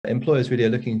Employers really are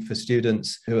looking for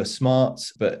students who are smart,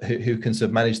 but who can sort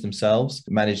of manage themselves,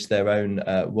 manage their own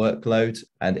workload,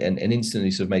 and instantly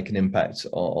sort of make an impact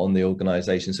on the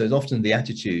organisation. So it's often the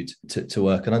attitude to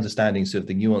work and understanding sort of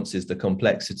the nuances, the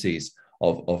complexities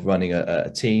of running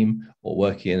a team or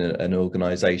working in an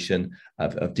organisation,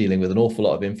 of dealing with an awful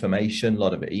lot of information, a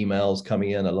lot of emails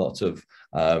coming in, a lot of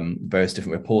various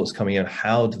different reports coming in.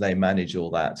 How do they manage all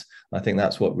that? I think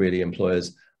that's what really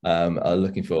employers are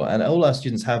looking for. And all our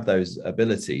students have those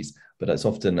abilities, but it's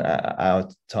often our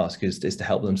task is to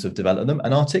help them sort of develop them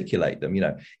and articulate them. You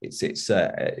know, it's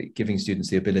giving students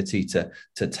the ability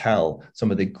to tell some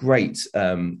of the great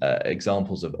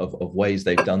examples of ways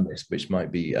they've done this, which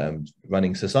might be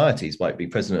running societies, might be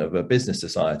president of a business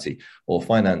society or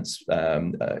finance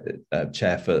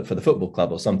chair for the football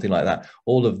club or something like that.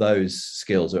 All of those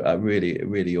skills are really,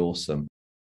 really awesome.